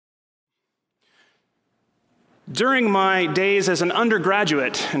During my days as an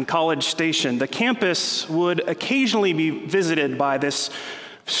undergraduate in College Station, the campus would occasionally be visited by this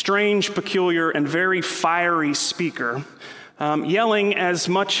strange, peculiar, and very fiery speaker, yelling as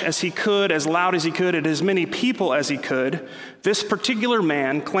much as he could, as loud as he could, at as many people as he could. This particular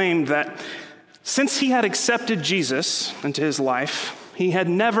man claimed that since he had accepted Jesus into his life, he had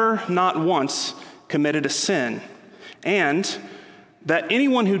never, not once, committed a sin, and that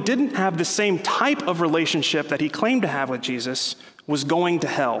anyone who didn't have the same type of relationship that he claimed to have with Jesus was going to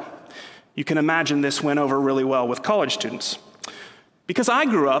hell. You can imagine this went over really well with college students. Because I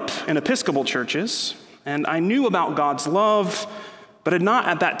grew up in Episcopal churches, and I knew about God's love, but had not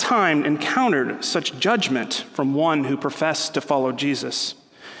at that time encountered such judgment from one who professed to follow Jesus.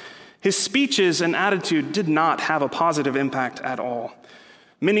 His speeches and attitude did not have a positive impact at all.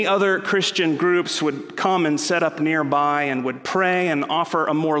 Many other Christian groups would come and set up nearby and would pray and offer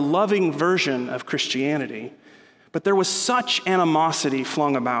a more loving version of Christianity. But there was such animosity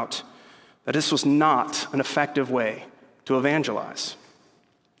flung about that this was not an effective way to evangelize.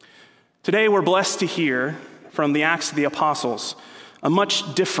 Today, we're blessed to hear from the Acts of the Apostles a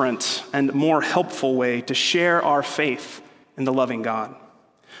much different and more helpful way to share our faith in the loving God.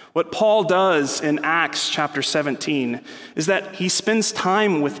 What Paul does in Acts chapter 17 is that he spends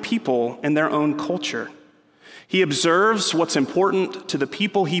time with people in their own culture. He observes what's important to the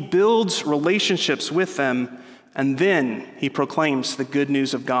people, he builds relationships with them, and then he proclaims the good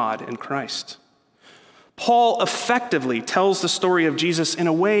news of God in Christ. Paul effectively tells the story of Jesus in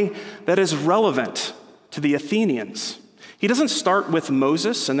a way that is relevant to the Athenians. He doesn't start with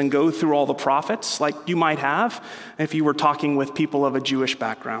Moses and then go through all the prophets like you might have if you were talking with people of a Jewish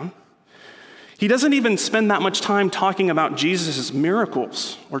background. He doesn't even spend that much time talking about Jesus'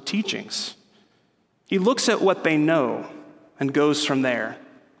 miracles or teachings. He looks at what they know and goes from there,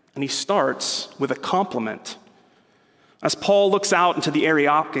 and he starts with a compliment. As Paul looks out into the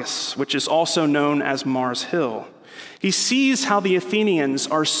Areopagus, which is also known as Mars Hill, he sees how the Athenians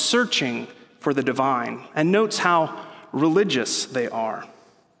are searching for the divine and notes how religious they are.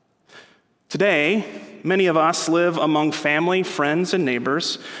 Today, many of us live among family, friends, and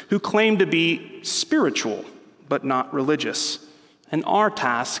neighbors who claim to be spiritual but not religious. And our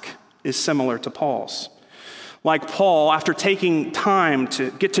task is similar to Paul's. Like Paul, after taking time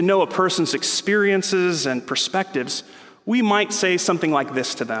to get to know a person's experiences and perspectives, we might say something like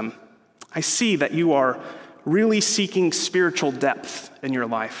this to them: I see that you are really seeking spiritual depth in your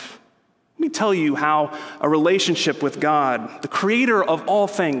life. Let me tell you how a relationship with God, the creator of all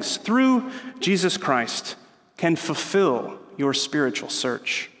things, through Jesus Christ, can fulfill your spiritual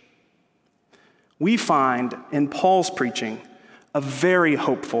search. We find in Paul's preaching a very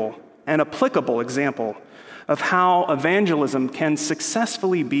hopeful and applicable example of how evangelism can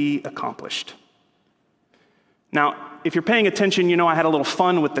successfully be accomplished. Now, if you're paying attention, you know I had a little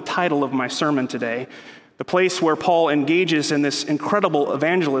fun with the title of my sermon today. The place where Paul engages in this incredible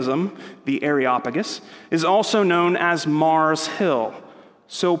evangelism, the Areopagus, is also known as Mars Hill.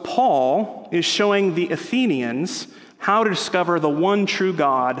 So Paul is showing the Athenians how to discover the one true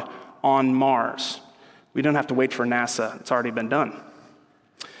God on Mars. We don't have to wait for NASA. It's already been done.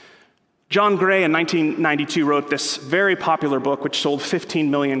 John Gray in 1992 wrote this very popular book which sold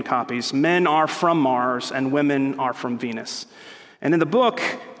 15 million copies, Men Are From Mars and Women Are From Venus. And in the book,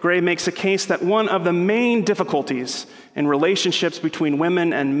 Gray makes a case that one of the main difficulties in relationships between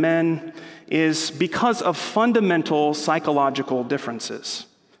women and men is because of fundamental psychological differences.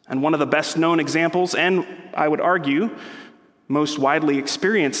 And one of the best known examples, and I would argue most widely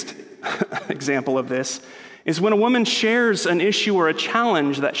experienced example of this, is when a woman shares an issue or a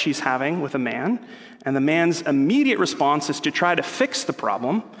challenge that she's having with a man, and the man's immediate response is to try to fix the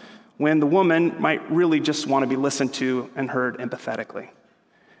problem, when the woman might really just want to be listened to and heard empathetically.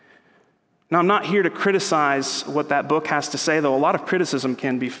 Now, I'm not here to criticize what that book has to say, though a lot of criticism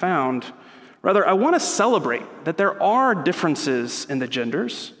can be found. Rather, I want to celebrate that there are differences in the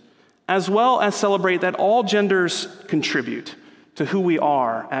genders, as well as celebrate that all genders contribute to who we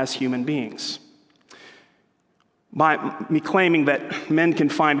are as human beings. By me claiming that men can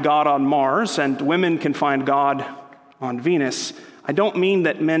find God on Mars and women can find God on Venus, I don't mean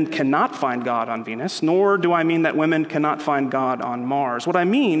that men cannot find God on Venus, nor do I mean that women cannot find God on Mars. What I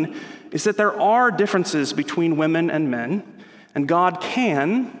mean is that there are differences between women and men, and God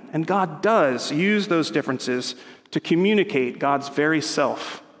can, and God does, use those differences to communicate God's very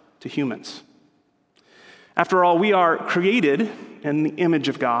self to humans. After all, we are created in the image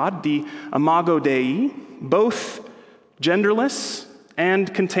of God, the imago Dei, both genderless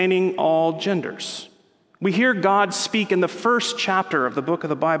and containing all genders. We hear God speak in the first chapter of the book of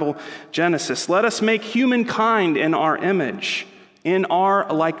the Bible, Genesis. Let us make humankind in our image, in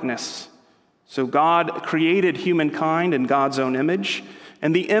our likeness. So God created humankind in God's own image.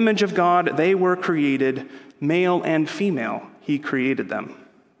 In the image of God, they were created, male and female. He created them.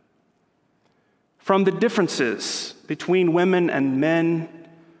 From the differences between women and men,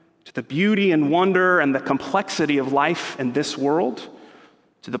 to the beauty and wonder and the complexity of life in this world,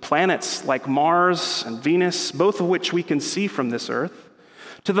 to the planets like Mars and Venus, both of which we can see from this earth,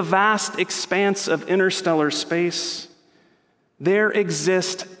 to the vast expanse of interstellar space, there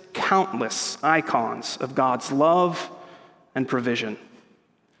exist countless icons of God's love and provision.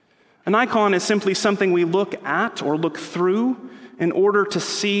 An icon is simply something we look at or look through in order to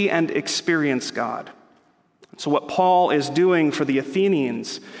see and experience God. So what Paul is doing for the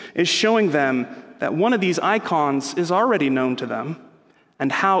Athenians is showing them that one of these icons is already known to them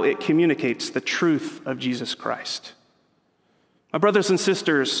and how it communicates the truth of Jesus Christ. My brothers and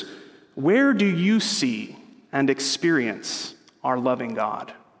sisters, where do you see and experience our loving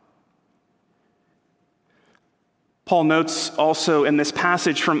God? Paul notes also in this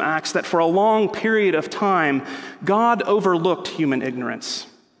passage from Acts that for a long period of time, God overlooked human ignorance.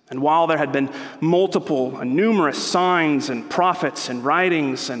 And while there had been multiple and numerous signs and prophets and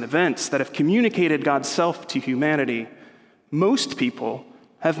writings and events that have communicated God's self to humanity, most people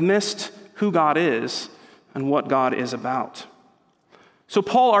have missed who God is and what God is about. So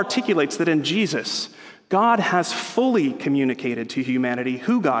Paul articulates that in Jesus, God has fully communicated to humanity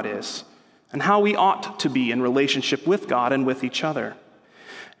who God is and how we ought to be in relationship with God and with each other.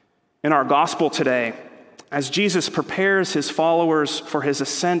 In our gospel today, as Jesus prepares his followers for his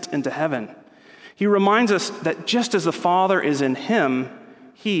ascent into heaven, he reminds us that just as the Father is in him,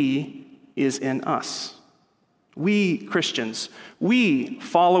 he is in us. We Christians, we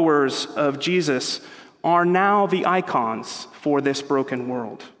followers of Jesus, are now the icons for this broken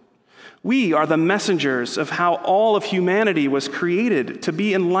world. We are the messengers of how all of humanity was created to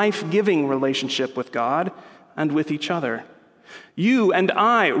be in life-giving relationship with God and with each other. You and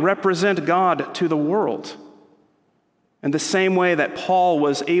I represent God to the world in the same way that Paul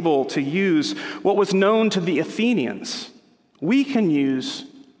was able to use what was known to the Athenians. We can use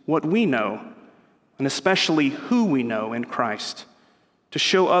what we know, and especially who we know in Christ, to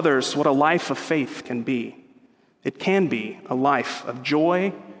show others what a life of faith can be. It can be a life of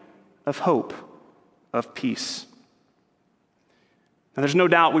joy, of hope, of peace. Now, there's no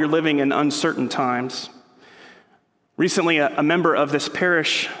doubt we're living in uncertain times. Recently, a member of this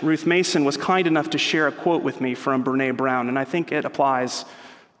parish, Ruth Mason, was kind enough to share a quote with me from Brene Brown, and I think it applies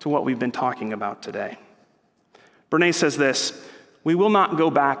to what we've been talking about today. Brene says this: "We will not go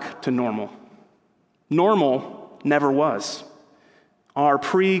back to normal. Normal never was. Our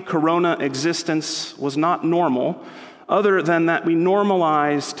pre-corona existence was not normal, other than that we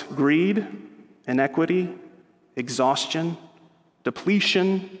normalized greed, inequity, exhaustion,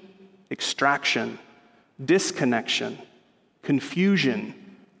 depletion, extraction, disconnection, confusion,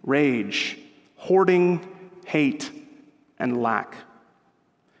 rage, hoarding, hate, and lack.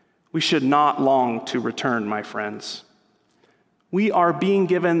 We should not long to return, my friends. We are being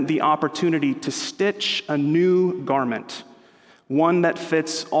given the opportunity to stitch a new garment, one that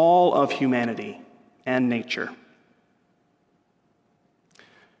fits all of humanity and nature."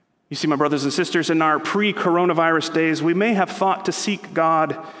 You see, my brothers and sisters, in our pre-coronavirus days, we may have thought to seek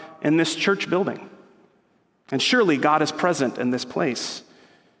God in this church building. And surely God is present in this place.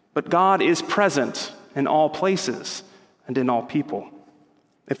 But God is present in all places and in all people.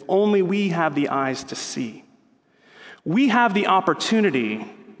 If only we have the eyes to see. We have the opportunity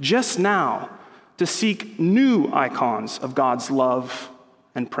just now to seek new icons of God's love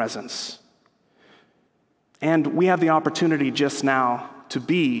and presence. And we have the opportunity just now to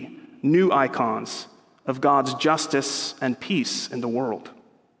be new icons of God's justice and peace in the world.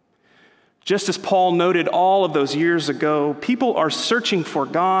 Just as Paul noted all of those years ago, people are searching for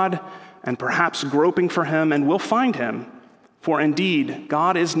God and perhaps groping for him and will find him. For indeed,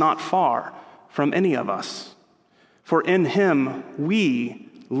 God is not far from any of us. For in him we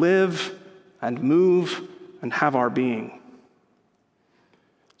live and move and have our being.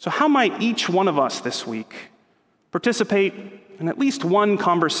 So how might each one of us this week participate in at least one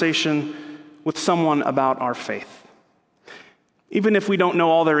conversation with someone about our faith? Even if we don't know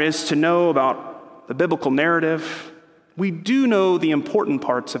all there is to know about the biblical narrative, we do know the important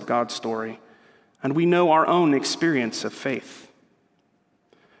parts of God's story, and we know our own experience of faith.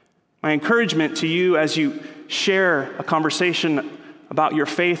 My encouragement to you as you share a conversation about your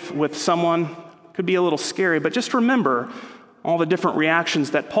faith with someone could be a little scary, but just remember, all the different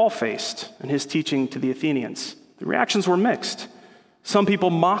reactions that Paul faced in his teaching to the Athenians. The reactions were mixed. Some people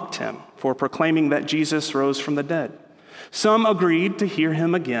mocked him for proclaiming that Jesus rose from the dead. Some agreed to hear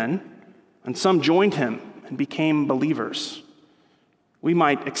him again, and some joined him and became believers. We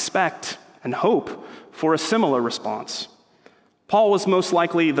might expect and hope for a similar response. Paul was most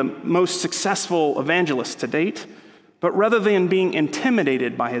likely the most successful evangelist to date, but rather than being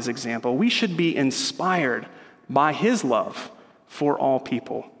intimidated by his example, we should be inspired by his love for all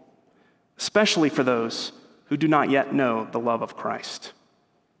people, especially for those who do not yet know the love of Christ.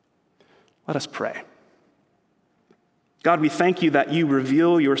 Let us pray. God, we thank you that you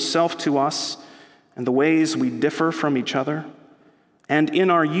reveal yourself to us and the ways we differ from each other, and in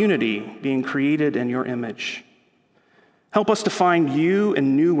our unity being created in your image. Help us to find you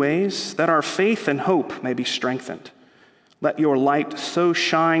in new ways that our faith and hope may be strengthened. Let your light so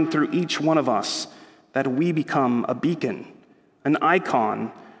shine through each one of us that we become a beacon, an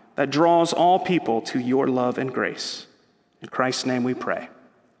icon that draws all people to your love and grace. In Christ's name we pray.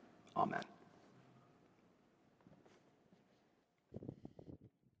 Amen.